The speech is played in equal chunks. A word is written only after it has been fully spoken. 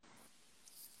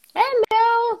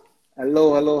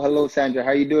Hello, hello, hello, Sandra. How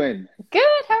you doing?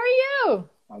 Good. How are you?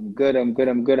 I'm good. I'm good.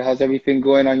 I'm good. How's everything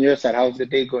going on your side? How's the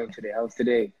day going today? How's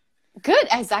today? Good.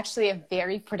 It's actually a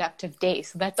very productive day,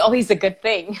 so that's always a good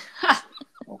thing.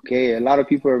 Okay, a lot of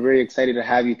people are very excited to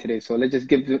have you today. So let's just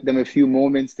give them a few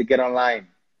moments to get online.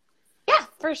 Yeah,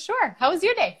 for sure. How was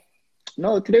your day?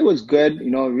 No, today was good.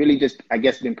 Really just, I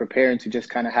guess, been preparing to just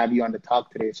kind of have you on the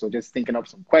talk today. So just thinking of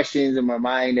some questions in my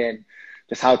mind and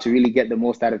just how to really get the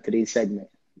most out of today's segment.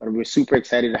 But we're super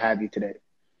excited to have you today.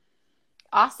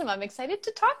 Awesome. I'm excited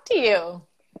to talk to you.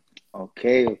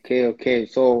 Okay, okay, okay.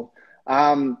 So,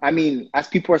 as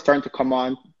people are starting to come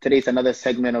on, today's another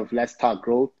segment of Let's Talk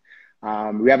Growth.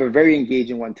 We have a very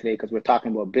engaging one today because we're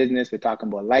talking about business, we're talking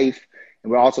about life,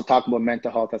 and we're also talking about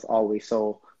mental health as always.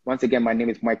 So, once again, my name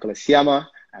is Michael Asiama.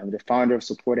 I'm the founder of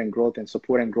Support and Growth, and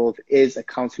Support and Growth is a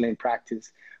counseling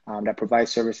practice that provides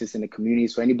services in the community.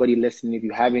 So, anybody listening, if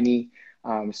you have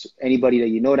anybody that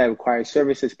you know that requires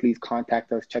services, please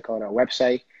contact us. Check out our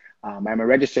website. I'm a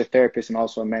registered therapist and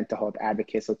also a mental health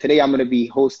advocate. So today I'm going to be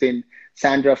hosting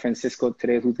Sandra Francisco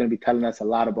today, who's going to be telling us a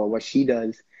lot about what she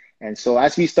does. And so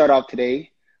as we start off today,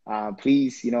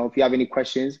 please, if you have any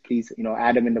questions, please,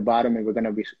 add them in the bottom and we're going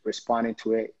to be responding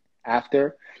to it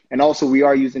after. And also we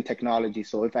are using technology.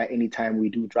 So if at any time we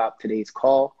do drop today's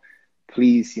call,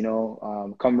 please,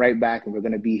 come right back and we're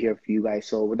going to be here for you guys.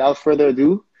 So without further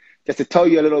ado, just to tell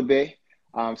you a little bit,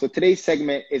 so today's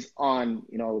segment is on,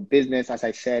 business, as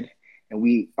I said, and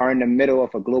we are in the middle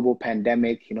of a global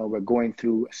pandemic. We're going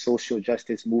through a social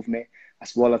justice movement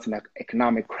as well as an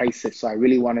economic crisis. So I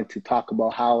really wanted to talk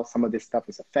about how some of this stuff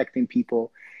is affecting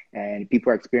people and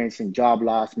people are experiencing job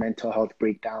loss, mental health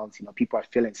breakdowns. People are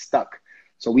feeling stuck.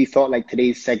 So we felt like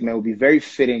today's segment would be very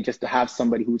fitting just to have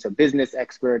somebody who's a business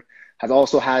expert, has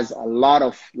a lot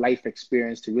of life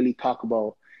experience to really talk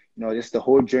about just the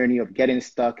whole journey of getting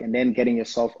stuck and then getting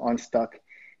yourself unstuck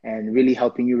and really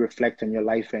helping you reflect on your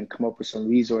life and come up with some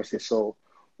resources. So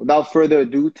without further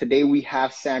ado, today we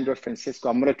have Sandra Francisco.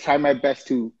 I'm going to try my best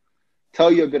to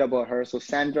tell you a bit about her. So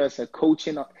Sandra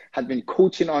has been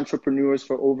coaching entrepreneurs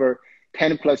for over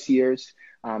 10 plus years.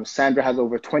 Sandra has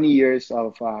over 20 years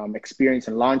of experience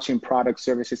in launching products,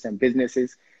 services, and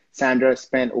businesses. Sandra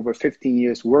spent over 15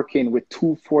 years working with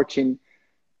two Fortune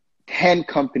 10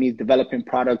 companies developing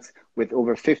products with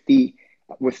over 50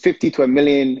 to a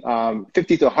million,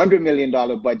 50 to $100 million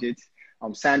budgets.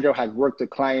 Sandra has worked with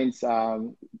clients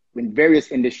in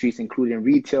various industries, including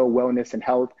retail, wellness and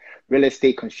health, real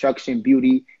estate, construction,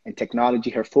 beauty, and technology.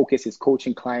 Her focus with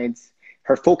coaching clients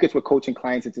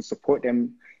is to support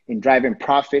them in driving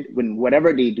profit in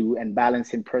whatever they do and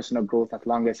balancing personal growth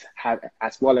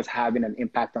as well as having an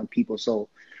impact on people. So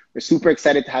we're super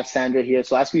excited to have Sandra here.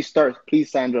 So as we start, please,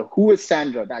 Sandra, who is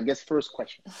Sandra? I guess first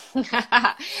question.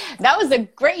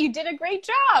 You did a great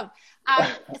job.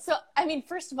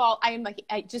 First of all, I am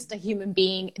just a human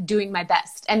being doing my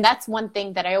best. And that's one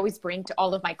thing that I always bring to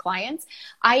all of my clients.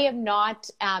 I am not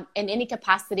in any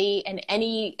capacity in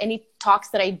any talks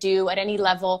that I do at any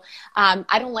level.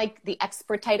 I don't like the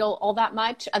expert title all that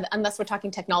much, unless we're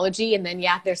talking technology. And then,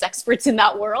 yeah, there's experts in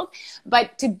that world.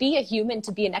 But to be a human,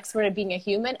 to be an expert at being a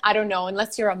human, I don't know.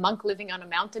 Unless you're a monk living on a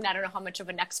mountain, I don't know how much of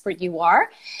an expert you are.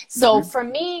 So for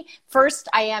me, first,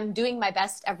 I am doing my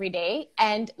best every day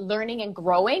and learning and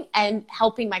growing and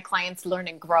helping my clients learn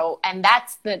and grow. And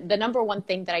that's the number one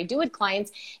thing that I do with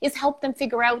clients is help them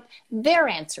figure out their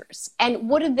answers. And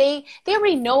they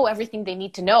already know everything they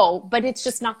need to know, but it's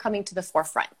just not coming to the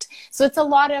forefront. So it's a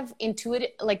lot of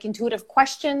intuitive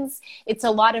questions. It's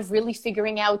a lot of really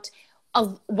figuring out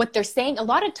of what they're saying. A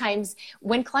lot of times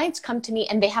when clients come to me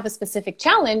and they have a specific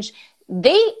challenge,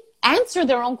 they answer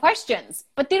their own questions,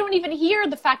 but they don't even hear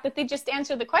the fact that they just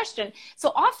answered the question.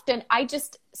 So often I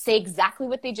just say exactly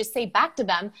what they just say back to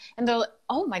them and they're like,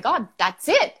 oh my God, that's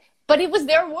it. But it was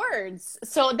their words.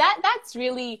 So that's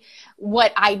really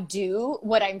what I do.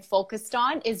 What I'm focused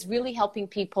on is really helping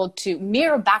people to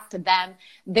mirror back to them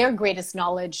their greatest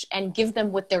knowledge and give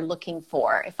them what they're looking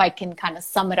for. If I can kind of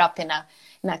sum it up in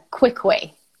a quick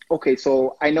way. Okay,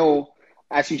 so I know,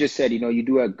 as you just said, you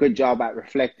do a good job at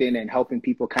reflecting and helping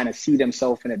people kind of see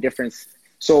themselves in a difference.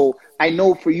 So I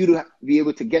know for you to be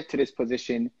able to get to this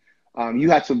position, you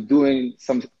had to doing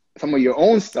some of your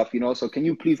own stuff, so can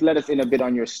you please let us in a bit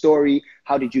on your story?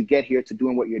 How did you get here to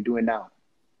doing what you're doing now?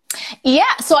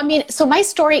 Yeah. So, I mean, so my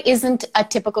story isn't a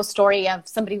typical story of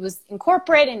somebody who was in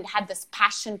corporate and had this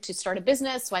passion to start a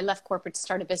business. So I left corporate to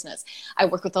start a business. I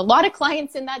work with a lot of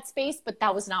clients in that space, but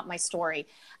that was not my story.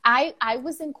 I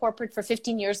was in corporate for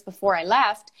 15 years before I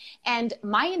left, and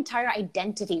my entire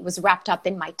identity was wrapped up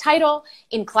in my title,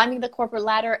 in climbing the corporate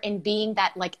ladder and being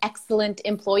that like excellent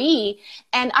employee.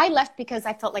 And I left because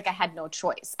I felt like I had no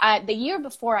choice. The year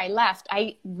before I left,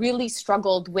 I really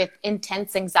struggled with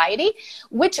intense anxiety,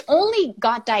 which only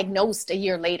got diagnosed a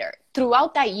year later.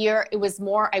 Throughout that year, it was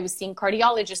more, I was seeing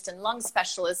cardiologists and lung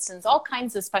specialists and all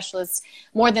kinds of specialists,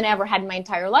 more than I ever had in my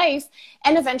entire life.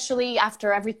 And eventually,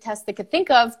 after every test they could think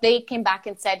of, they came back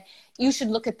and said, you should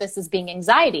look at this as being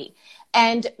anxiety.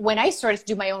 And when I started to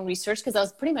do my own research, because I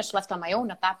was pretty much left on my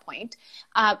own at that point,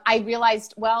 I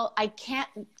realized, well, I can't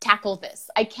tackle this.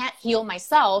 I can't heal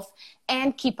myself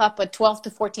and keep up a 12 to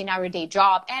 14-hour day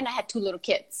job. And I had 2 little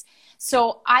kids.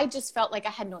 So I just felt like I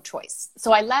had no choice.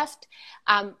 So I left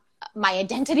my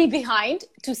identity behind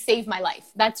to save my life.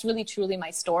 That's really, truly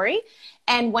my story.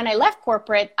 And when I left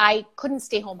corporate, I couldn't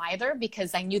stay home either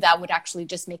because I knew that would actually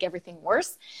just make everything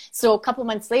worse. So a couple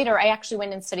months later, I actually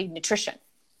went and studied nutrition.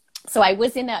 So I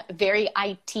was in a very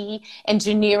IT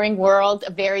engineering world,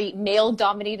 a very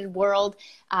male-dominated world,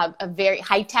 a very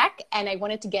high-tech, and I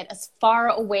wanted to get as far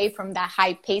away from that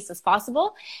high pace as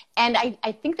possible. And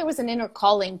I think there was an inner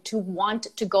calling to want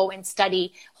to go and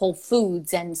study whole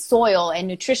foods and soil and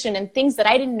nutrition and things that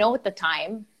I didn't know at the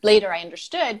time. Later, I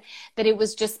understood that it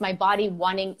was just my body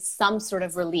wanting some sort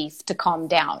of relief to calm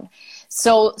down.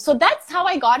 So that's how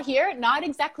I got here. Not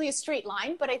exactly a straight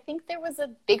line, but I think there was a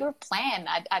bigger plan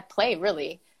at play,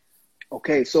 really.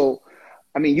 Okay, so,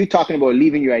 I mean, you're talking about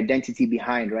leaving your identity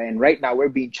behind, right? And right now we're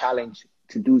being challenged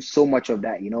to do so much of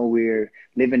that. You know, we're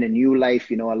living a new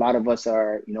life. You know, a lot of us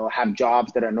are, you know, have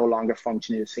jobs that are no longer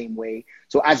functioning the same way.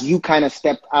 So as you kind of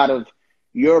stepped out of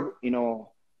your, you know,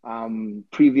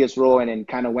 previous role and then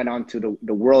kind of went on to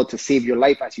the world to save your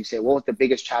life, as you say, what was the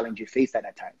biggest challenge you faced at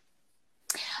that time?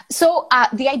 So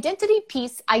the identity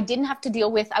piece I didn't have to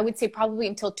deal with, I would say probably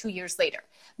until 2 years later.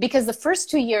 Because the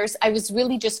first 2 years, I was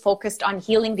really just focused on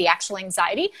healing the actual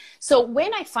anxiety. So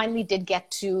when I finally did get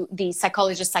to the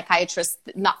psychologist, psychiatrist,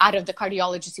 not out of the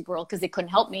cardiology world because they couldn't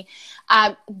help me,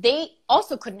 they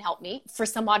also couldn't help me for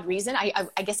some odd reason.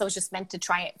 I guess I was just meant to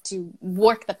try to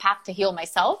work the path to heal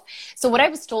myself. So what I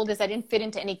was told is I didn't fit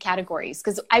into any categories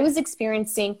because I was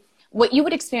experiencing what you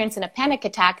would experience in a panic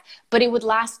attack, but it would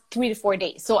last 3 to 4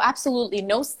 days. So absolutely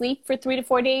no sleep for 3 to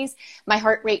 4 days. My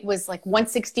heart rate was like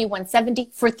 160, 170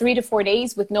 for 3 to 4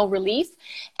 days with no relief.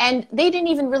 And they didn't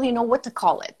even really know what to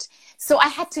call it. So I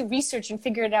had to research and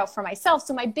figure it out for myself.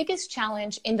 So my biggest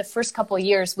challenge in the first couple of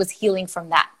years was healing from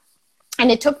that. And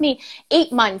it took me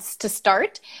 8 months to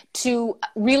start to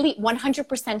really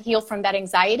 100% heal from that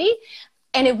anxiety.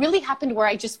 And it really happened where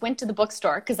I just went to the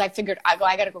bookstore because I figured I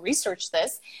got to go research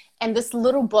this. And this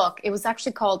little book, it was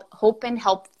actually called Hope and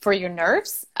Help for Your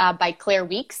Nerves by Claire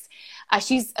Weekes.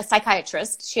 She's a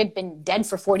psychiatrist. She had been dead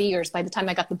for 40 years by the time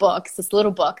I got the book. It's this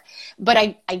little book. But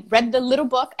I read the little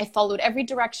book. I followed every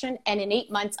direction. And in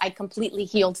 8 months, I completely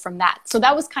healed from that. So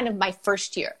that was kind of my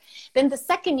first year. Then the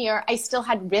second year, I still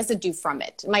had residue from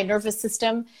it. My nervous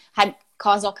system had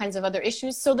caused all kinds of other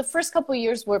issues. So the first couple of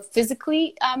years were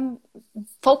physically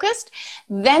focused.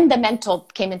 Then the mental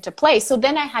came into play. So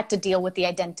then I had to deal with the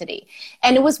identity.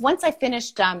 And it was once I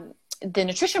finished the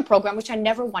nutrition program, which I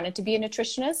never wanted to be a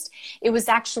nutritionist. It was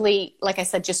actually, like I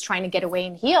said, just trying to get away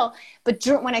and heal. But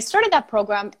when I started that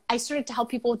program, I started to help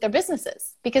people with their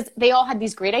businesses because they all had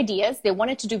these great ideas. They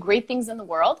wanted to do great things in the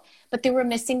world, but they were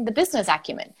missing the business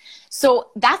acumen. So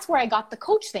that's where I got the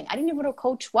coach thing. I didn't even know what a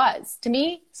coach was. To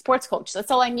me, sports coach, that's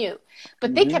all I knew.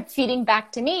 But they kept feeding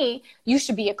back to me, you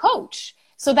should be a coach.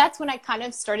 So that's when I kind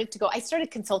of started to go. I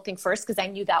started consulting first because I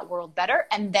knew that world better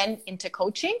and then into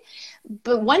coaching.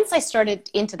 But once I started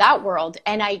into that world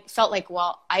and I felt like,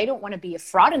 well, I don't want to be a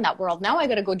fraud in that world. Now I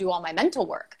got to go do all my mental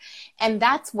work. And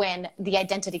that's when the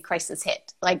identity crisis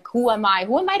hit. Like, who am I?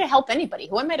 Who am I to help anybody?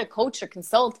 Who am I to coach or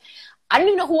consult? I don't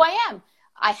even know who I am.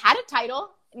 I had a title.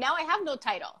 Now I have no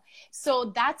title. So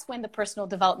that's when the personal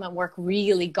development work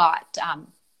really got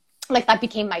like that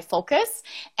became my focus.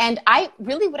 And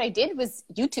what I did was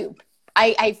YouTube.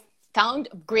 I found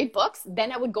great books.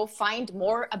 Then I would go find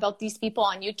more about these people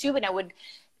on YouTube. And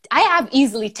I have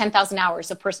easily 10,000 hours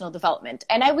of personal development.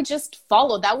 And I would just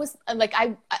follow. That was like,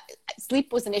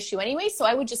 sleep was an issue anyway. So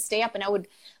I would just stay up and I would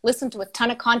listen to a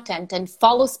ton of content and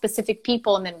follow specific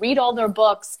people and then read all their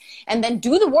books and then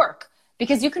do the work.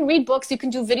 Because you can read books, you can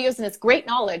do videos, and it's great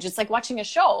knowledge. It's like watching a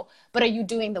show, but are you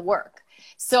doing the work?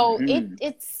 So Mm-hmm.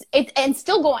 it's and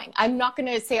still going. I'm not going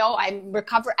to say, oh, I've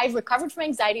recovered from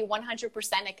anxiety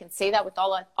 100%. I can say that with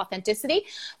all authenticity,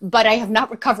 but I have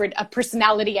not recovered a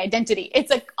personality identity.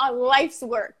 It's a life's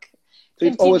work. So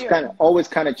it's always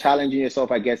kind of challenging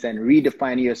yourself, I guess, and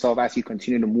redefining yourself as you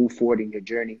continue to move forward in your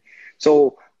journey.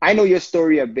 So I know your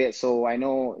story a bit. So I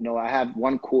know, I have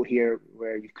one quote here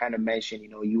where you kind of mentioned,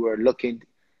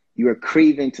 you were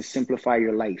craving to simplify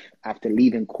your life after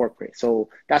leaving corporate. So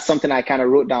that's something I kind of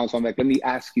wrote down. So I'm like, let me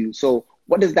ask you. So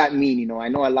what does that mean? I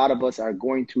know a lot of us are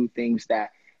going through things that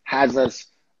has us.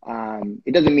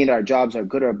 It doesn't mean our jobs are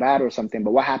good or bad or something,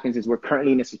 but what happens is we're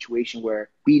currently in a situation where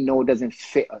we know doesn't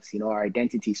fit us, our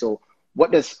identity. So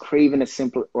what does craving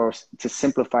to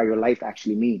simplify your life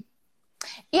actually mean?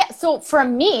 Yeah. So for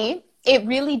me, it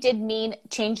really did mean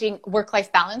changing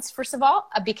work-life balance, first of all,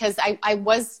 because I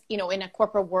was, in a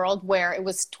corporate world where it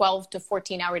was 12 to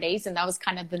 14-hour days, and that was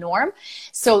kind of the norm.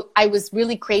 So I was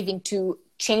really craving to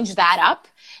change that up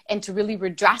and to really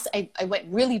I went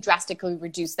really drastically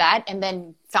reduce that, and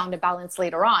then found a balance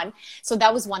later on. So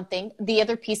that was one thing. The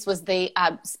other piece was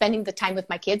spending the time with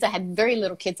my kids. I had very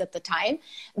little kids at the time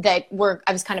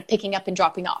I was kind of picking up and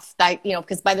dropping off,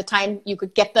 because by the time you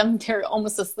could get them, they're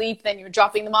almost asleep, then you're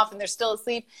dropping them off and they're still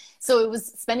asleep. So it was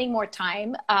spending more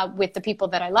time with the people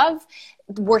that I love,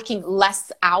 working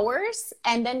less hours,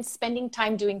 and then spending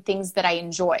time doing things that I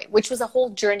enjoy, which was a whole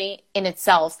journey in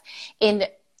itself. In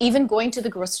even going to the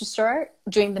grocery store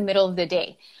during the middle of the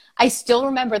day. I still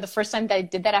remember the first time that I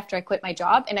did that after I quit my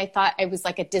job, and I thought I was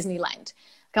like at Disneyland.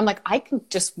 I'm like, I can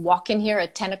just walk in here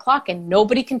at 10 o'clock and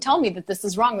nobody can tell me that this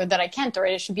is wrong or that I can't, or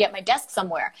I should be at my desk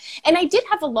somewhere. And I did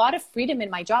have a lot of freedom in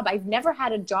my job. I've never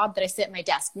had a job that I sit at my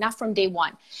desk, not from day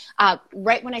one.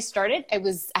 Right when I started,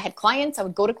 I had clients. I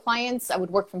would go to clients. I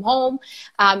would work from home.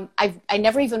 I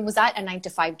never even was at a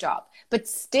 9-to-5 job, but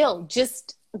still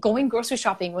just going grocery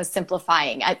shopping was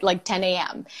simplifying at like 10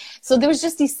 a.m. So there was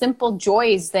just these simple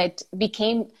joys that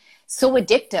became so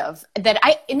addictive that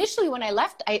initially when I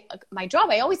left my job,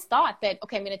 I always thought that,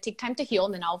 okay, I'm going to take time to heal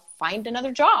and then I'll find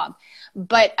another job.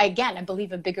 But again, I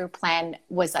believe a bigger plan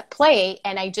was at play,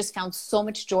 and I just found so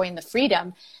much joy in the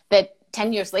freedom that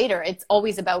 10 years later, it's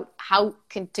always about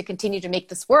to continue to make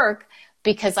this work,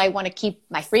 because I want to keep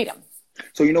my freedom.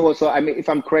 So you know what? So I mean, if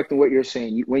I'm correct in what you're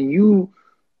saying,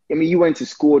 you went to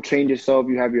school, trained yourself,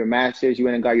 you have your master's, you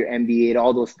went and got your MBA,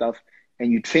 all those stuff,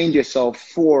 and you trained yourself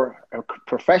for a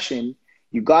profession.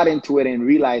 You got into it and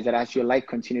realized that as your life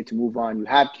continued to move on, you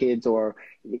have kids, or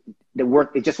the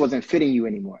work, it just wasn't fitting you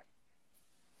anymore.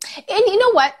 And you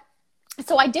know what?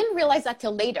 So I didn't realize that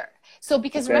till later. So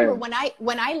because remember when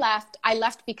I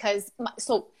left because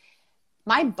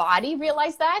my body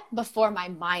realized that before my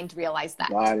mind realized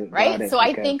that, right? So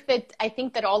I think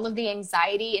that all of the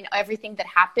anxiety and everything that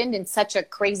happened in such a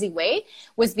crazy way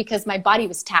was because my body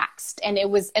was taxed, and it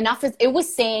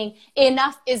was saying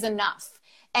enough is enough.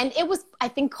 And it was, I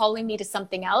think, calling me to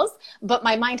something else, but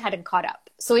my mind hadn't caught up.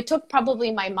 So it took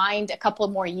probably my mind a couple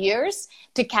more years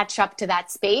to catch up to that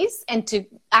space and to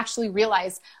actually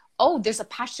realize, oh, there's a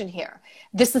passion here.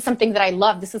 This is something that I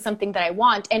love. This is something that I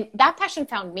want. And that passion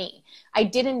found me. I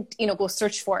didn't, go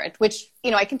search for it, which,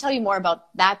 I can tell you more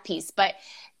about that piece, but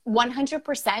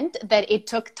 100% that it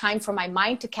took time for my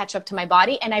mind to catch up to my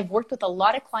body. And I've worked with a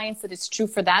lot of clients that it's true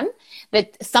for them,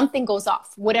 that something goes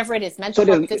off, whatever it is, mental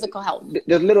health, physical health.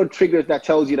 There's little triggers that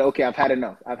tells you that, okay, I've had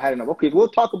enough. Okay, we'll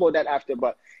talk about that after,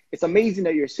 but it's amazing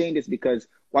that you're saying this, because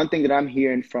one thing that I'm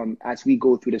hearing from as we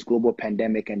go through this global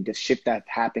pandemic and this shift that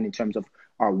happened in terms of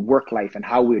our work life and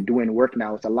how we're doing work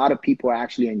now, is a lot of people are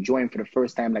actually enjoying for the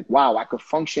first time, like, wow, I could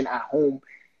function at home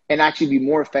and actually be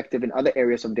more effective in other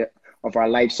areas of our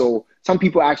life. So some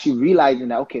people are actually realizing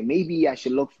that, okay, maybe I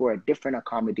should look for a different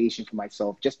accommodation for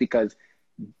myself, just because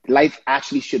life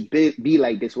actually should be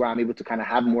like this, where I'm able to kind of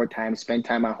have more time, spend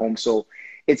time at home. So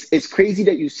it's crazy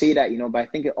that you say that, but I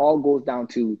think it all goes down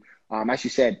to, as you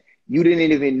said, you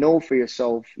didn't even know for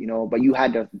yourself, but you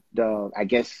had the I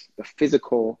guess, the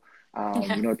physical,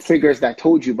 triggers that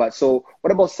told you. But so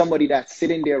what about somebody that's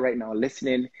sitting there right now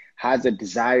listening, has a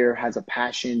desire, has a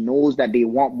passion, knows that they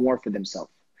want more for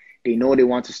themselves? They know they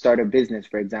want to start a business,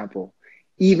 for example,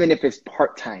 even if it's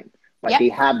part-time, but they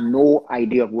have no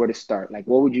idea of where to start. Like,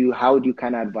 how would you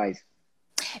kind of advise?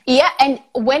 Yeah. And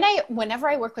whenever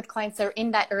I work with clients that are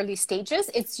in that early stages,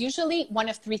 it's usually one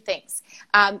of three things.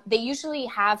 They usually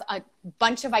have a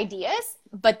bunch of ideas,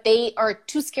 but they are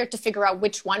too scared to figure out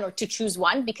which one, or to choose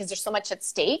one, because there's so much at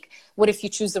stake. What if you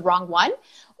choose the wrong one?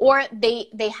 Or they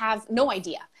have no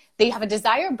idea. they have a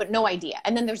desire, but no idea.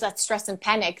 And then there's that stress and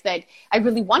panic that I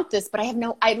really want this, but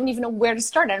I don't even know where to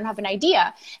start. I don't have an idea.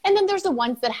 And then there's the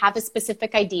ones that have a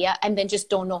specific idea and then just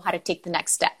don't know how to take the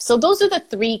next step. So those are the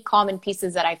three common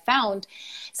pieces that I found.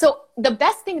 So the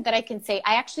best thing that I can say,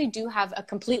 I actually do have a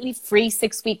completely free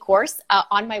 6-week course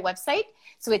on my website.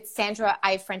 So it's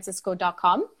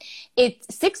sandraifrancisco.com. It's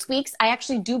 6 weeks. I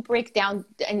actually do break down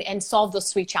and solve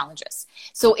those 3 challenges.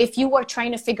 So if you are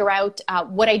trying to figure out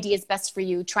what idea is best for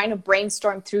you, trying to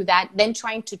brainstorm through that, then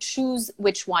trying to choose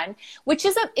which one,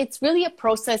 it's really a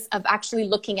process of actually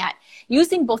looking at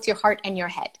using both your heart and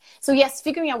your head. So yes,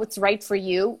 figuring out what's right for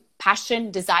you, passion,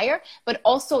 desire, but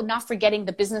also not forgetting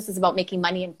the business is about making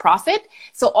money and profit.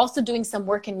 So also doing some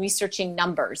work in researching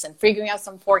numbers and figuring out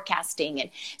some forecasting. And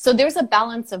so there's a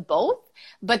balance of both.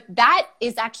 But that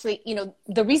is actually,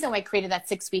 the reason why I created that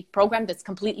 6-week program that's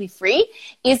completely free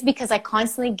is because I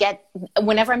constantly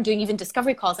whenever I'm doing even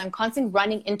discovery calls, I'm constantly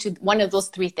running into one of those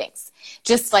 3 things.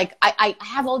 Just like I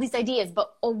have all these ideas,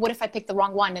 but what if I pick the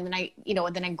wrong one? And then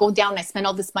I go down and I spend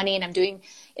all this money and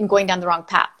I'm going down the wrong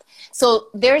path. So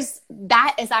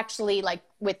that is actually like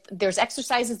there's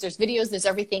exercises, there's videos, there's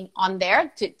everything on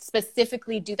there to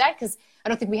specifically do that. Cause I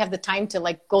don't think we have the time to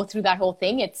like go through that whole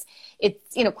thing. It's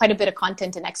quite a bit of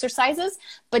content and exercises,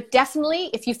 but definitely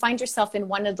if you find yourself in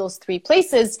one of those 3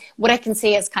 places, what I can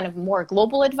say as kind of more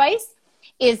global advice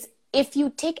is if you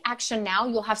take action now,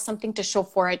 you'll have something to show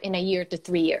for it in a year to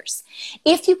 3 years.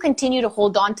 If you continue to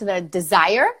hold on to the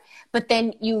desire, but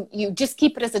then you just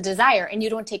keep it as a desire and you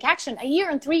don't take action, a year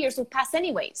and 3 years will pass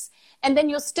anyways. And then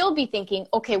you'll still be thinking,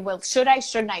 okay, well, should I,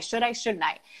 shouldn't I, should I, shouldn't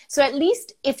I? So at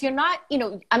least if you're not,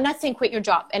 I'm not saying quit your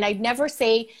job. And I'd never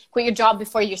say quit your job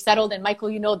before you're settled. And Michael,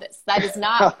 you know this. That is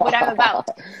not what I'm about.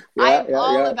 I'm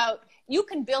all about, you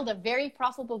can build a very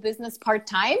profitable business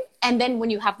part-time. And then when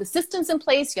you have the systems in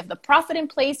place, you have the profit in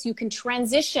place, you can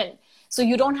transition. So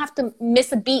you don't have to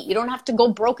miss a beat. You don't have to go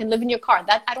broke and live in your car.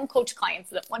 I don't coach clients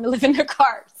that want to live in their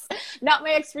cars. Not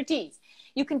my expertise.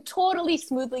 You can totally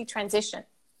smoothly transition,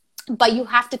 but you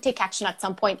have to take action at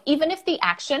some point, even if the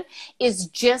action is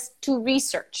just to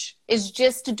research, is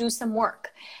just to do some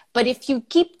work. But if you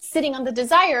keep sitting on the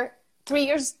desire, 3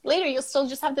 years later, you'll still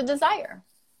just have the desire.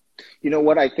 You know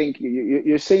what? I think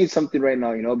you're saying something right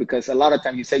now, because a lot of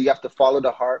times you say you have to follow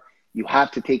the heart, you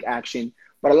have to take action.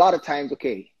 But a lot of times,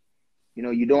 okay,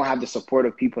 you don't have the support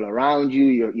of people around you.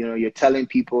 You're telling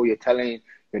people, you're telling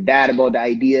your dad about the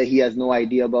idea. He has no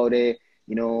idea about it,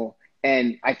 And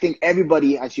I think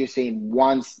everybody, as you're saying,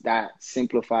 wants that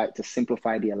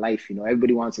simplify their life.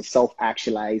 Everybody wants to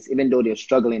self-actualize. Even though they're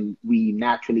struggling, we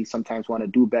naturally sometimes want to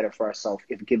do better for ourselves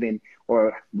if given,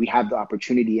 or we have the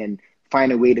opportunity and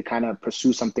find a way to kind of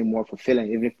pursue something more fulfilling.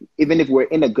 Even if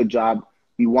we're in a good job,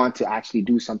 we want to actually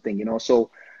do something,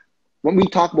 So when we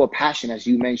talk about passion, as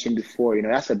you mentioned before,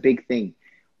 that's a big thing.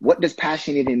 What does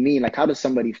passion even mean? Like, how does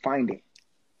somebody find it?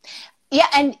 Yeah,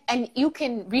 and you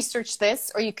can research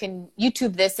this or you can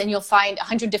YouTube this and you'll find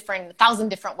 1,000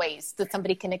 different ways that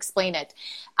somebody can explain it.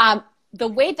 The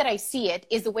way that I see it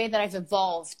is the way that I've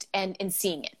evolved and in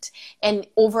seeing it, and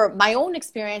over my own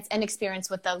experience and experience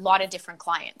with a lot of different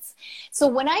clients. So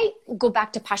when I go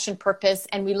back to passion purpose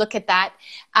and we look at that,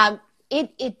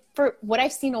 for what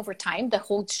I've seen over time that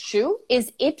holds true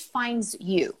is it finds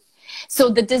you. So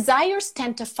the desires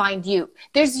tend to find you.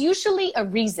 There's usually a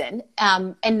reason,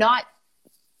 and not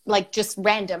like just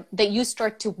random, that you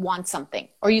start to want something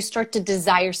or you start to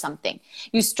desire something.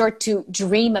 You start to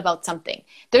dream about something.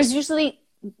 There's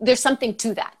something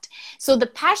to that. So the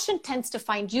passion tends to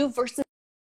find you versus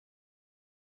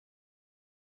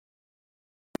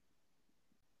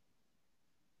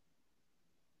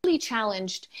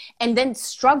challenged and then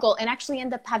struggle and actually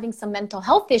end up having some mental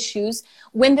health issues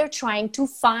when they're trying to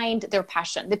find their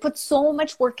passion. They put so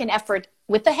much work and effort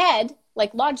with the head,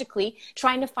 like logically,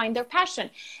 trying to find their passion.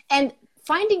 And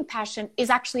finding passion is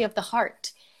actually of the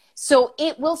heart. So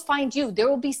it will find you. There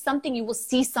will be something, you will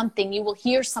see something, you will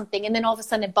hear something, and then all of a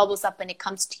sudden it bubbles up and it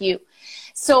comes to you.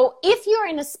 So if you're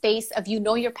in a space of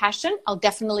your passion, I'll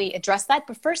definitely address that.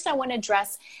 But first I want to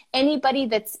address anybody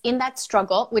that's in that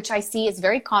struggle, which I see is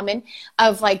very common,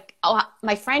 of like, oh,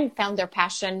 my friend found their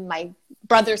passion, my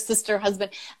brother, sister,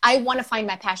 husband, I want to find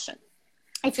my passion.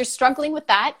 If you're struggling with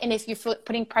that, and if you're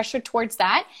putting pressure towards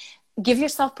that, give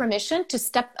yourself permission to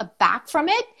step back from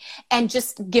it and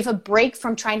just give a break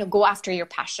from trying to go after your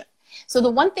passion. So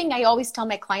the one thing I always tell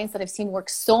my clients that I've seen work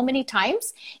so many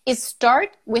times is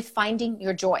start with finding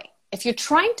your joy. If you're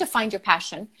trying to find your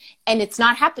passion and it's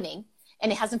not happening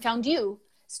and it hasn't found you,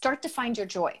 start to find your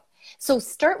joy. So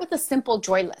start with a simple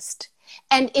joy list.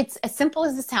 And it's as simple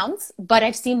as it sounds, but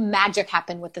I've seen magic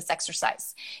happen with this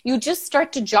exercise. You just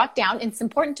start to jot down, and it's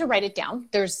important to write it down.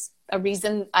 There's a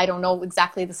reason, I don't know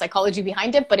exactly the psychology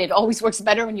behind it, but it always works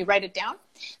better when you write it down.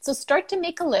 So start to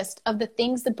make a list of the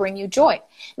things that bring you joy.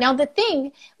 Now, the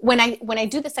thing, when I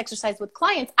do this exercise with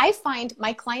clients, I find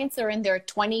my clients are in their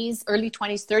 20s, early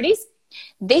 20s, 30s.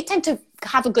 They tend to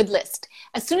have a good list.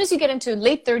 As soon as you get into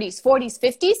late 30s, 40s,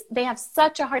 50s, they have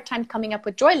such a hard time coming up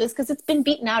with joy lists because it's been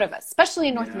beaten out of us, especially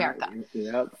in North America.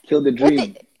 Yeah, kill the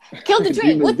dream. Kill the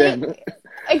dream.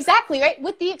 Exactly, right?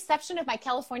 With the exception of my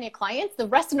California clients, the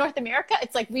rest of North America,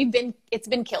 it's like it's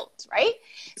been killed, right?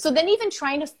 So then even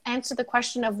trying to answer the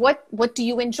question of what do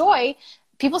you enjoy,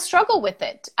 people struggle with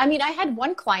it. I mean, I had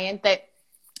one client that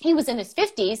he was in his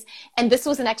 50s, and this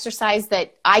was an exercise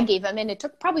that I gave him, and it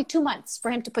took probably 2 months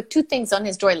for him to put 2 things on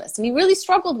his joy list. And he really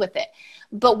struggled with it.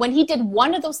 But when he did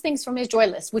one of those things from his joy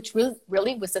list, which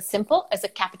really was as simple as a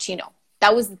cappuccino,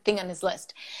 that was the thing on his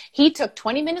list. He took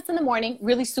 20 minutes in the morning,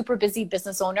 really super busy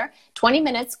business owner, 20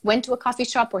 minutes, went to a coffee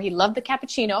shop where he loved the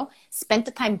cappuccino, spent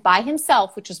the time by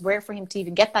himself, which was rare for him to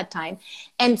even get that time.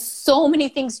 And so many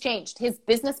things changed. His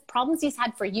business problems he's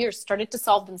had for years started to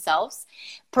solve themselves.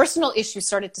 Personal issues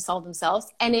started to solve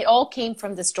themselves. And it all came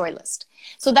from this joy list.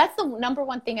 So that's the number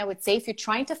one thing I would say. If you're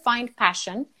trying to find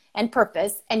passion and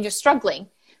purpose and you're struggling,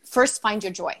 first find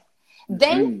your joy.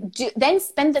 Then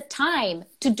spend the time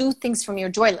to do things from your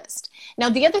joy list. Now,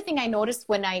 the other thing I noticed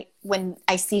when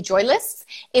I see joy lists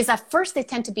is at first they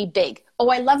tend to be big. Oh,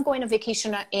 I love going on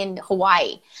vacation in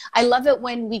Hawaii. I love it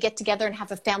when we get together and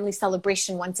have a family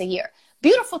celebration once a year.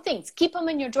 Beautiful things. Keep them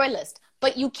in your joy list.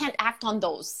 But you can't act on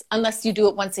those unless you do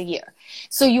it once a year.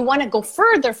 So you want to go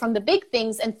further from the big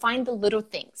things and find the little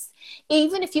things.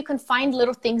 Even if you can find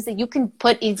little things that you can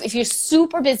put, if you're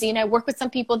super busy, and I work with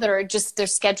some people that are just, their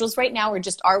schedules right now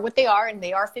are what they are, and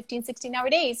they are 15,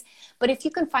 16-hour days. But if you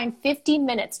can find 15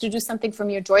 minutes to do something from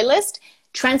your joy list,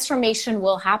 transformation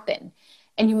will happen.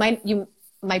 And you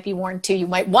might be warned too, you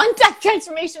might want that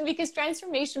transformation because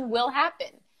transformation will happen.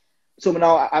 So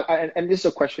now, and this is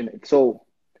a question. So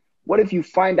what if you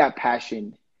find that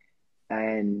passion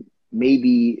and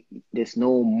maybe there's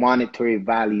no monetary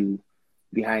value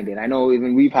behind it? I know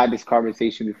even we've had this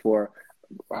conversation before.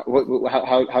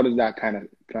 How does that kind of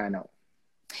plan out?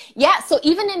 Yeah. So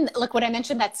even in like what I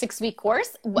mentioned, that 6-week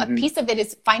course, a piece of it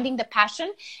is finding the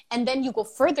passion. And then you go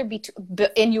further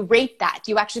and you rate that.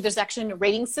 There's actually a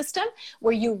rating system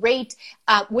where you rate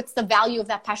what's the value of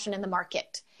that passion in the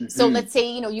market. So let's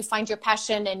say, you find your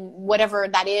passion and whatever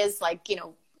that is, like,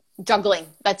 juggling,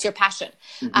 that's your passion.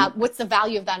 What's the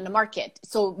value of that in the market?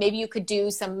 So maybe you could do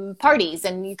some parties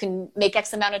and you can make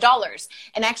X amount of dollars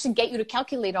and actually get you to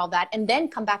calculate all that and then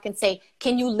come back and say,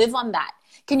 can you live on that?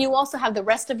 Can you also have the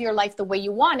rest of your life the way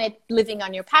you want it, living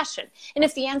on your passion? And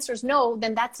if the answer is no,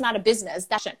 then that's not a business.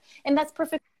 And that's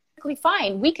perfectly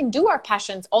fine. We can do our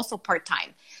passions also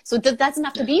part-time. So that doesn't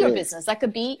have to be your business. That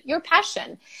could be your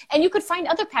passion. And you could find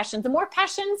other passions. The more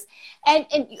passions, and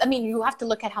I mean, you have to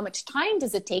look at how much time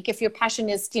does it take. If your passion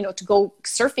is, to go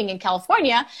surfing in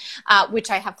California, which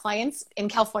I have clients in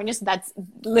California, so that's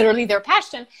literally their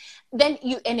passion. Then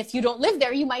and if you don't live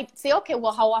there, you might say, okay,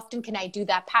 well, how often can I do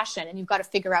that passion? And you've got to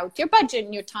figure out your budget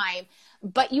and your time.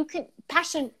 But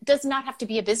passion does not have to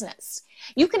be a business.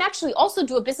 You can actually also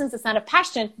do a business that's not a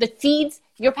passion that feeds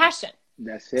your passion.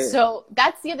 That's it. So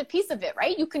that's the other piece of it,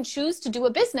 right? You can choose to do a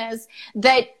business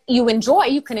that you enjoy.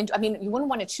 You wouldn't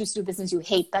want to choose to do a business you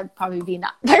hate. That'd probably be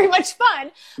not very much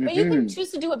fun. But you can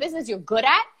choose to do a business you're good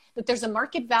at, that there's a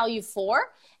market value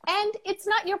for, and it's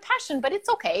not your passion, but it's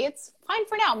okay. It's fine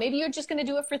for now. Maybe you're just going to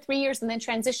do it for 3 years and then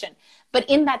transition. But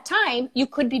in that time, you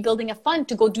could be building a fund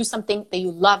to go do something that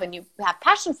you love and you have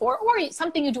passion for, or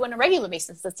something you do on a regular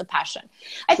basis that's a passion.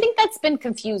 I think that's been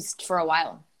confused for a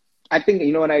while. I think,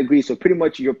 and I agree. So pretty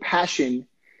much your passion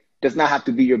does not have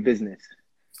to be your business,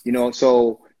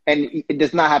 so, and it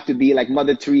does not have to be like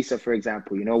Mother Teresa, for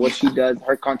example, what she does,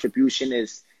 her contribution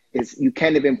is you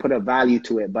can't even put a value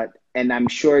to it, and I'm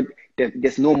sure that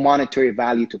there's no monetary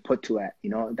value to put to it,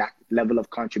 that level of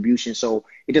contribution. So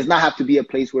it does not have to be a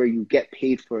place where you get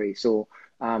paid for it. So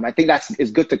I think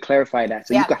it's good to clarify that.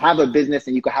 So you could have a business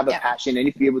and you could have a passion, and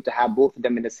if you're able to have both of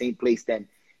them in the same place, then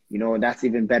that's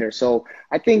even better. So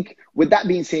I think with that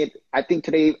being said, I think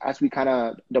today, as we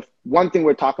the one thing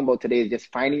we're talking about today is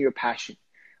just finding your passion.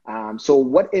 So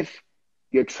what if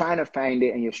you're trying to find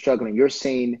it and you're struggling? You're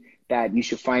saying that you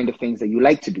should find the things that you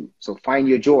like to do. So find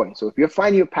your joy. So if you're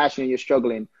finding your passion and you're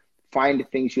struggling, find the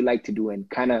things you like to do and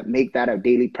kind of make that a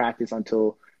daily practice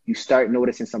until you start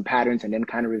noticing some patterns and then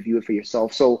kind of review it for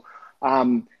yourself. So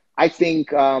I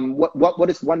think what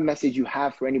is one message you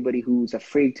have for anybody who's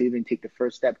afraid to even take the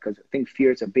first step? Because I think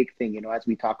fear is a big thing, you know, as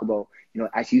we talk about, you know,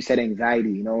 as you said,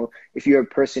 anxiety, you know, if you're a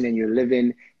person and you're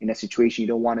living in a situation you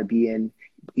don't want to be in,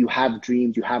 you have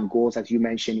dreams, you have goals, as you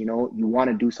mentioned, you know, you want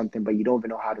to do something, but you don't even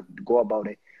know how to go about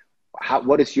it.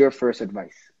 What is your first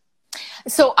advice?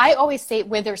 So I always say,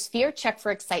 where there's fear, check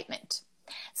for excitement.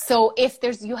 So if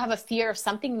you have a fear of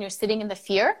something and you're sitting in the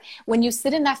fear, when you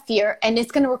sit in that fear, and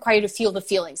it's going to require you to feel the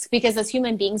feelings, because as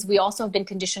human beings, we also have been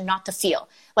conditioned not to feel.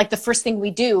 Like the first thing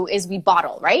we do is we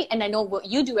bottle, right? And I know what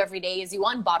you do every day is you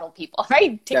unbottle people,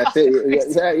 right? That's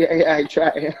it. Yeah, I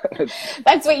try.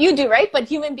 That's what you do, right? But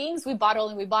human beings, we bottle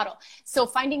and we bottle. So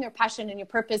finding your passion and your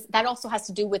purpose, that also has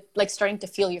to do with like starting to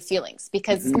feel your feelings,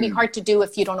 because it's going to be hard to do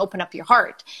if you don't open up your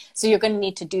heart. So you're going to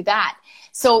need to do that.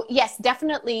 So yes,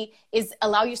 definitely is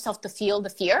allow yourself to feel the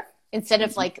fear instead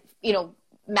of like, you know,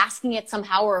 masking it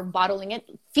somehow or bottling it.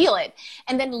 Feel it,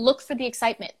 and then look for the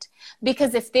excitement.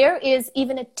 Because if there is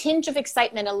even a tinge of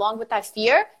excitement along with that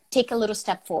fear, take a little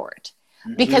step forward.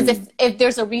 Because if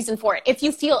there's a reason for it, if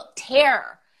you feel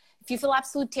terror, if you feel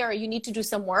absolute terror, you need to do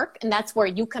some work. And that's where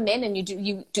you come in and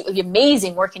you do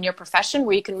amazing work in your profession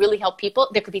where you can really help people.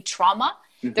 There could be trauma.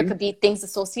 There could be things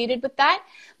associated with that.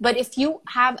 But if you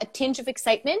have a tinge of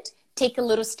excitement, take a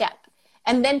little step.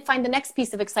 And then find the next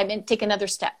piece of excitement, take another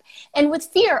step. And with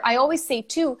fear, I always say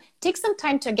too, take some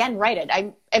time to, again, write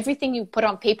it. Everything you put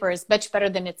on paper is much better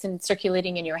than it's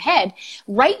circulating in your head.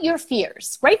 Write your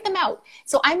fears, write them out.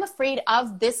 So I'm afraid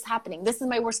of this happening. This is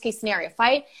my worst case scenario. If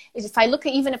I look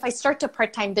at, even if I start a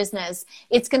part-time business,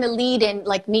 it's going to lead in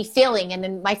like me failing. And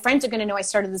then my friends are going to know I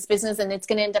started this business and it's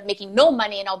going to end up making no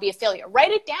money and I'll be a failure. Write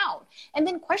it down and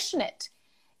then question it.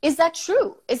 Is that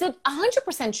true? Is it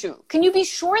 100% true? Can you be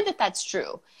sure that that's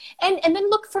true? And then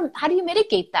look for, how do you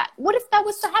mitigate that? What if that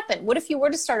was to happen? What if you were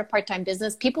to start a part-time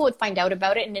business, people would find out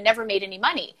about it and it never made any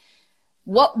money?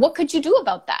 What could you do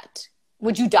about that?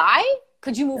 Would you die?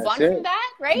 Could you move on from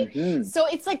that? Right? So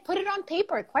it's like, put it on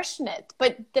paper, question it.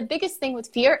 But the biggest thing with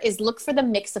fear is look for the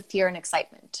mix of fear and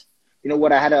excitement. You know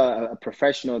what? I had a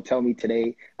professional tell me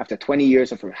today, after 20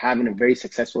 years of having a very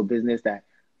successful business, that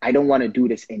I don't want to do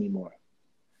this anymore.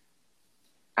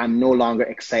 I'm no longer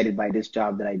excited by this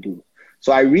job that I do.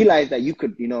 So I realized that you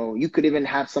could even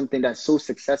have something that's so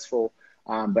successful,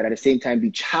 but at the same time be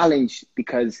challenged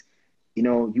because, you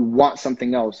know, you want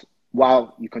something else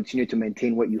while you continue to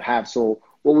maintain what you have. So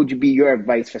what would be your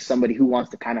advice for somebody who wants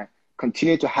to kind of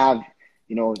continue to have,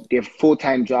 you know, their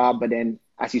full-time job, but then,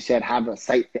 as you said, have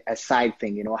a side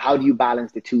thing, you know, how do you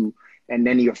balance the two? And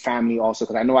then your family also,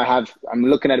 because I know I'm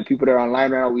looking at the people that are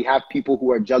online right now. We have people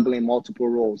who are juggling multiple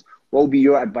roles. What would be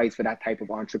your advice for that type of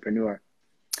entrepreneur?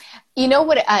 You know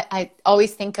what I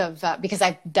always think of, because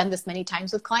I've done this many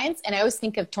times with clients, and I always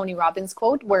think of Tony Robbins'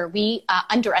 quote, where we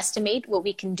underestimate what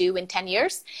we can do in 10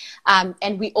 years,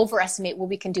 and we overestimate what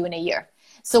we can do in a year.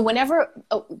 So whenever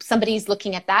somebody's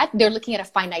looking at that, they're looking at a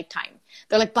finite time.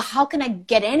 They're like, but how can I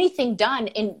get anything done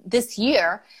in this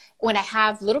year when I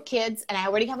have little kids and I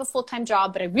already have a full-time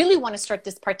job, but I really want to start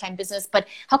this part-time business, but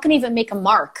how can I even make a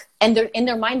mark? And in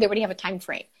their mind, they already have a time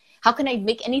frame. How can I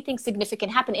make anything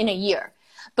significant happen in a year?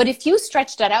 But if you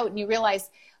stretch that out and you realize,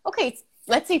 okay,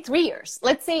 let's say 3 years.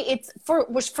 Let's say it's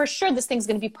for sure this thing's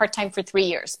going to be part-time for 3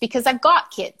 years because I've got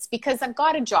kids, because I've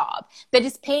got a job that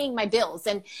is paying my bills.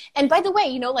 And by the way,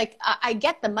 you know, like I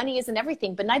get the money isn't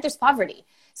everything, but neither's poverty.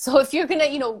 So if you're going to,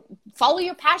 you know, follow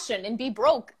your passion and be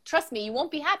broke, trust me, you won't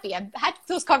be happy. I've had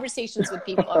those conversations with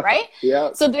people, right?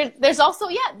 Yeah. So there's also,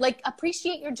 like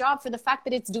appreciate your job for the fact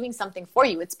that it's doing something for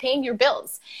you. It's paying your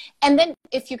bills. And then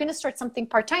if you're going to start something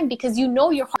part-time because you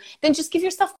know your heart, then just give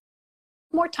yourself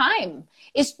more time.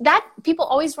 Is that people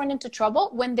always run into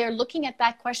trouble when they're looking at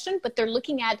that question, but they're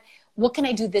looking at what can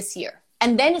I do this year?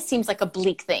 And then it seems like a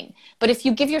bleak thing. But if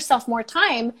you give yourself more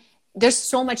time, there's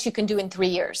so much you can do in 3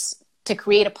 years to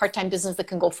create a part-time business that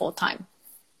can go full-time.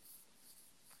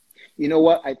 You know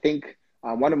what? I think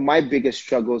one of my biggest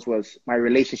struggles was my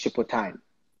relationship with time.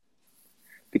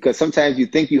 Because sometimes you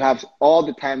think you have all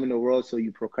the time in the world, so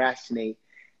you procrastinate.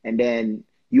 And then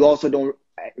you also don't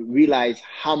realize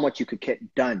how much you could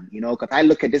get done, you know? Because I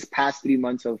look at this past 3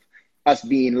 months of us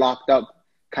being locked up,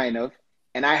 kind of,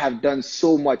 and I have done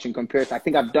so much in comparison. I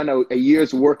think I've done a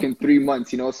year's work in 3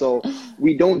 months, you know? So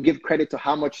we don't give credit to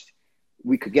how much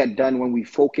we could get done when we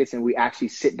focus and we actually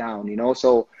sit down, you know?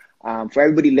 So for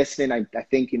everybody listening, I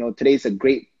think, you know, today's a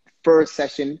great first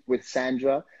session with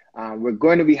Sandra. We're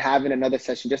going to be having another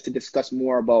session just to discuss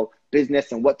more about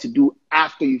business and what to do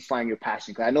after you find your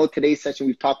passion. Because I know today's session,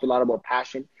 we've talked a lot about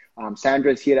passion.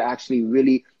 Sandra is here to actually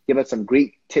really give us some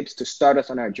great tips to start us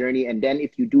on our journey. And then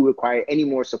if you do require any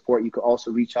more support, you could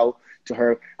also reach out to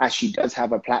her, as she does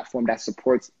have a platform that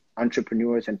supports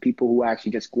entrepreneurs and people who are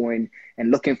actually just going and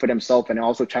looking for themselves and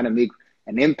also trying to make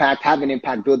an impact, have an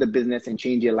impact, build a business, and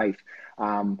change your life.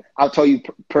 I'll tell you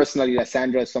personally that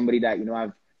Sandra is somebody that,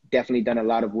 I've definitely done a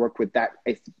lot of work with that.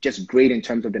 It's just great in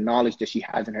terms of the knowledge that she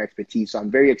has and her expertise. So I'm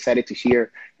very excited to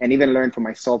hear and even learn for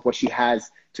myself what she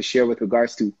has to share with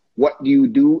regards to what do you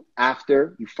do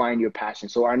after you find your passion.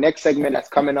 So our next segment that's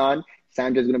coming on,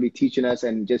 Sandra's going to be teaching us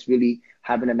and just really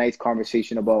having a nice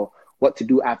conversation about what to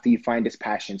do after you find this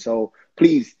passion. So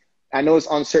please, I know it's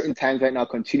uncertain times right now.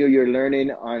 Continue your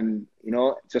learning on,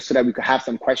 just so that we could have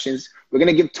some questions. We're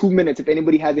going to give 2 minutes. If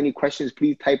anybody has any questions,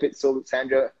 please type it so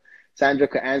Sandra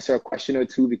could answer a question or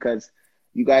two, because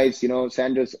you guys,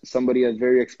 Sandra's somebody that's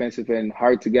very expensive and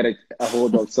hard to get a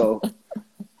hold of. So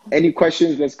any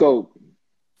questions? Let's go.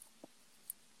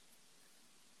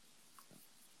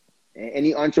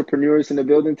 Any entrepreneurs in the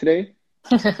building today?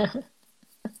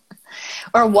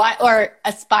 Or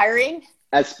aspiring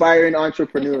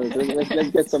entrepreneurs.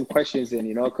 Let's get some questions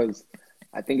in, because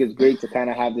I think it's great to kind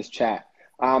of have this chat.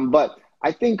 But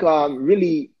I think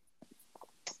really,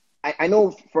 I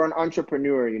know for an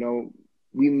entrepreneur,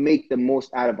 we make the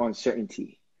most out of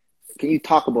uncertainty. Can you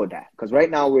talk about that? Because right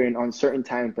now we're in uncertain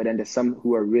times, but then there's some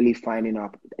who are really finding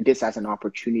this as an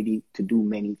opportunity to do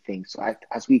many things. So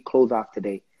as we close off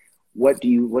today, what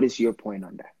is your point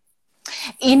on that?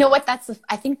 You know what?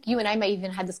 I think you and I might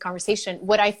even had this conversation.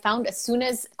 What I found as soon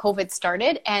as COVID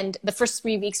started, and the first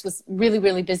 3 weeks was really,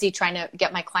 really busy trying to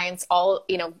get my clients all,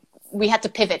 we had to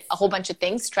pivot a whole bunch of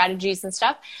things, strategies and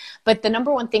stuff. But the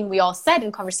number one thing we all said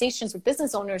in conversations with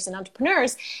business owners and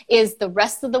entrepreneurs is the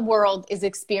rest of the world is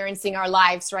experiencing our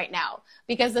lives right now.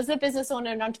 Because as a business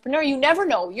owner and entrepreneur, you never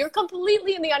know. You're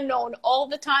completely in the unknown all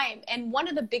the time. And one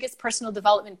of the biggest personal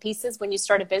development pieces when you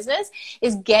start a business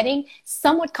is getting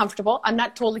somewhat comfortable. I'm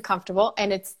not totally comfortable,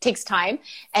 and it takes time.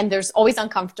 And there's always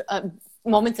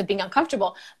moments of being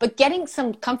uncomfortable, but getting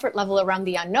some comfort level around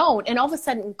the unknown. And all of a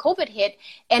sudden COVID hit,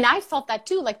 and I felt that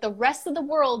too, like the rest of the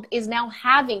world is now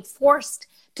forced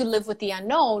to live with the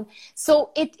unknown.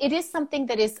 So it is something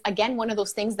that is, again, one of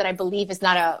those things that I believe is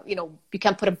not you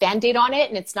can't put a Band-Aid on it,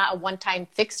 and it's not a one-time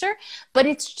fixer, but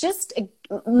it's just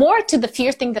more to the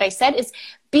fear thing that I said, is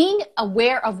being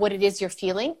aware of what it is you're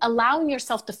feeling, allowing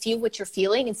yourself to feel what you're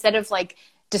feeling instead of like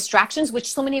distractions,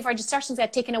 which so many of our distractions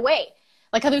got taken away.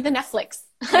 Like other than Netflix,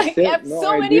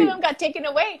 many of them got taken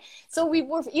away. So we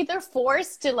were either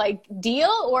forced to like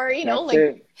deal or,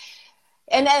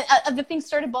 and then the things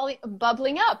started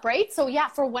bubbling up, right? So yeah,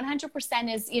 for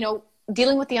 100% is,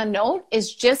 dealing with the unknown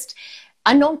is just,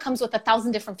 unknown comes with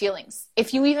 1,000 different feelings.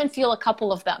 If you even feel a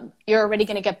couple of them, you're already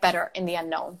going to get better in the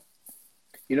unknown.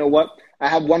 You know what? I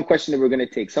have one question that we're going to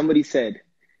take. Somebody said,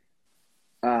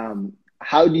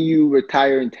 how do you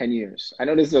retire in 10 years? I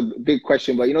know this is a big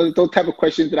question, but those type of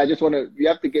questions that you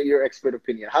have to get your expert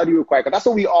opinion. How do you retire? Because that's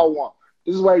what we all want.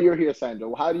 This is why you're here,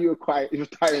 Sandra. How do you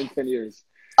retire in 10 years?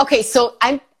 Okay, so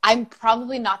I'm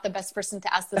probably not the best person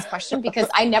to ask this question because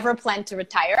I never plan to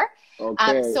retire.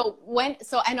 Okay.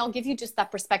 And I'll give you just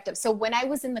that perspective. So when I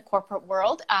was in the corporate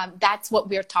world, that's what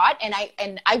we're taught. And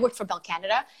I worked for Bell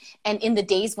Canada. And in the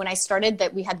days when I started,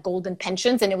 that we had golden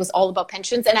pensions and it was all about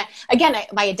pensions. And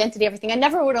my identity, everything, I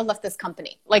never would have left this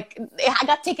company. Like I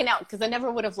got taken out because I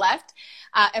never would have left.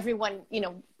 Everyone,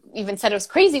 even said it was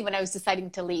crazy when I was deciding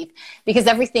to leave because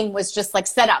everything was just like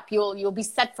set up. You'll be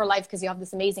set for life because you have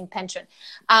this amazing pension.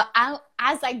 As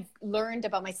I learned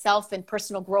about myself and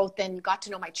personal growth and got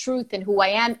to know my truth and who I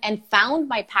am and found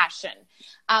my passion,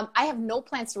 I have no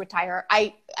plans to retire.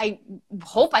 I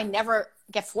hope I never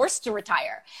get forced to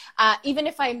retire. Even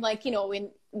if I'm like,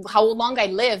 in how long I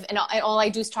live and all I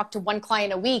do is talk to one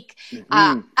client a week.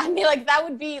 I mean, like that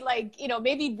would be like,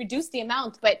 maybe reduce the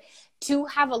amount, but to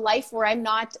have a life where I'm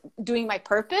not doing my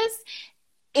purpose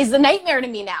is a nightmare to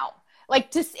me now. Like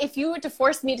if you were to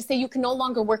force me to say you can no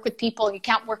longer work with people, you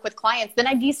can't work with clients, then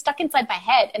I'd be stuck inside my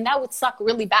head and that would suck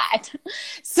really bad.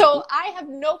 So I have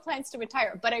no plans to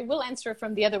retire, but I will answer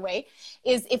from the other way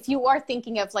is if you are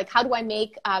thinking of like, how do I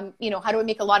make, how do I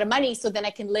make a lot of money so then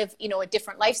I can live, a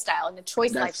different lifestyle and a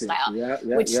choice lifestyle,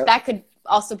 that could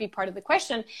also be part of the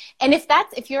question. And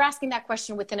if you're asking that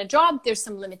question within a job, there's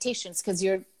some limitations because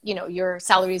your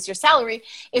salary is your salary.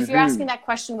 If you're asking that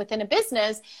question within a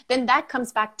business, then that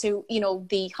comes back to,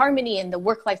 the harmony and the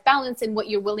work-life balance and what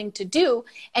you're willing to do.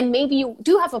 And maybe you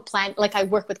do have a plan. Like I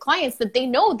work with clients that they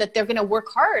know that they're going to work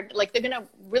hard. Like they're going to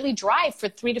really drive for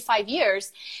 3 to 5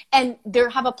 years, and they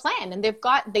have a plan, and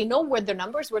they know where their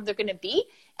numbers, where they're going to be,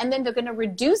 and then they're going to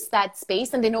reduce that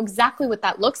space, and they know exactly what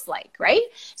that looks like, right?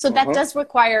 So that does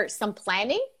require some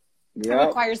planning. It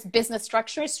requires business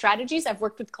structure, strategies. I've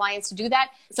worked with clients to do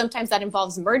that. Sometimes that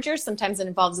involves mergers. Sometimes it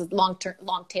involves a long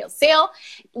tail sale.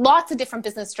 Lots of different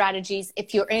business strategies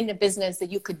if you're in a business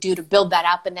that you could do to build that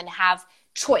up and then have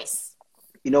choice.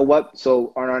 You know what?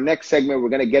 So on our next segment, we're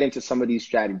going to get into some of these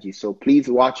strategies. So please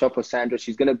watch out for Sandra.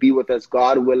 She's going to be with us,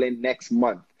 God willing, next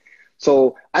month.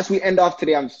 So as we end off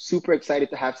today, I'm super excited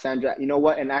to have Sandra. You know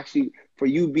what? And actually, for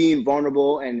you being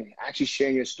vulnerable and actually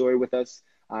sharing your story with us,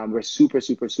 we're super,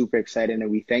 super, super excited, and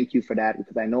we thank you for that,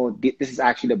 because I know this is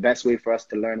actually the best way for us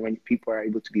to learn, when people are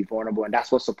able to be vulnerable, and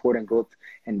that's what support and growth,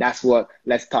 and that's what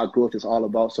Let's Talk Growth is all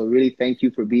about. So really thank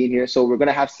you for being here. So we're going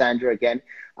to have Sandra again.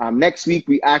 Next week,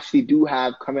 we actually do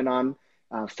have coming on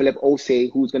Philip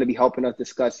Osei, who's going to be helping us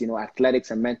discuss,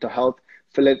 athletics and mental health.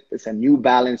 Philip is a New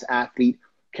Balance athlete,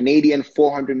 Canadian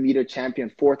 400-meter champion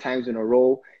 4 times in a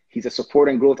row. He's a support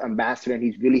and growth ambassador, and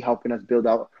he's really helping us build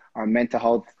out our mental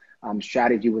health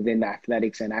strategy within the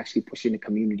athletics and actually pushing the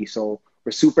community. So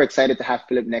we're super excited to have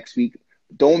Philip next week.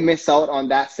 Don't miss out on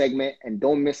that segment, and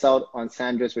don't miss out on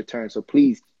Sandra's return. So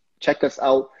please check us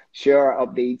out, share our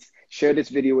updates, share this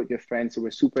video with your friends. So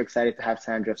we're super excited to have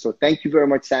Sandra. So thank you very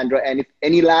much, Sandra. And if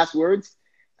any last words,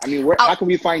 how can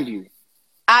we find you?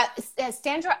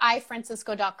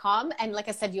 SandraIFrancisco.com. And like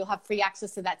I said, you'll have free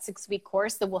access to that 6-week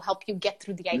course that will help you get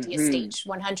through the idea stage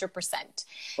 100%.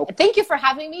 Okay. Thank you for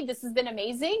having me. This has been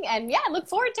amazing. And I look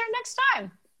forward to our next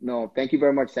time. No, thank you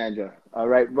very much, Sandra. All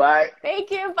right, bye.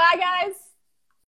 Thank you. Bye, guys.